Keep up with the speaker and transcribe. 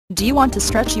Do you want to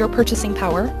stretch your purchasing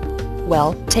power?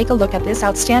 Well, take a look at this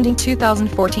outstanding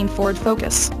 2014 Ford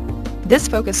Focus. This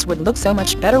Focus would look so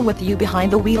much better with you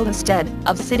behind the wheel instead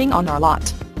of sitting on our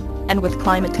lot. And with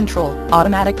climate control,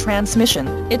 automatic transmission,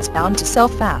 it's bound to sell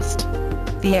fast.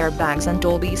 The airbags and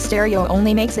Dolby stereo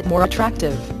only makes it more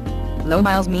attractive. Low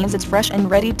miles means it's fresh and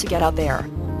ready to get out there.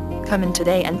 Come in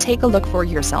today and take a look for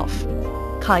yourself.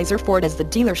 Kaiser Ford is the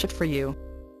dealership for you.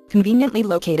 Conveniently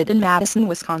located in Madison,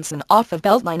 Wisconsin off of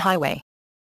Beltline Highway.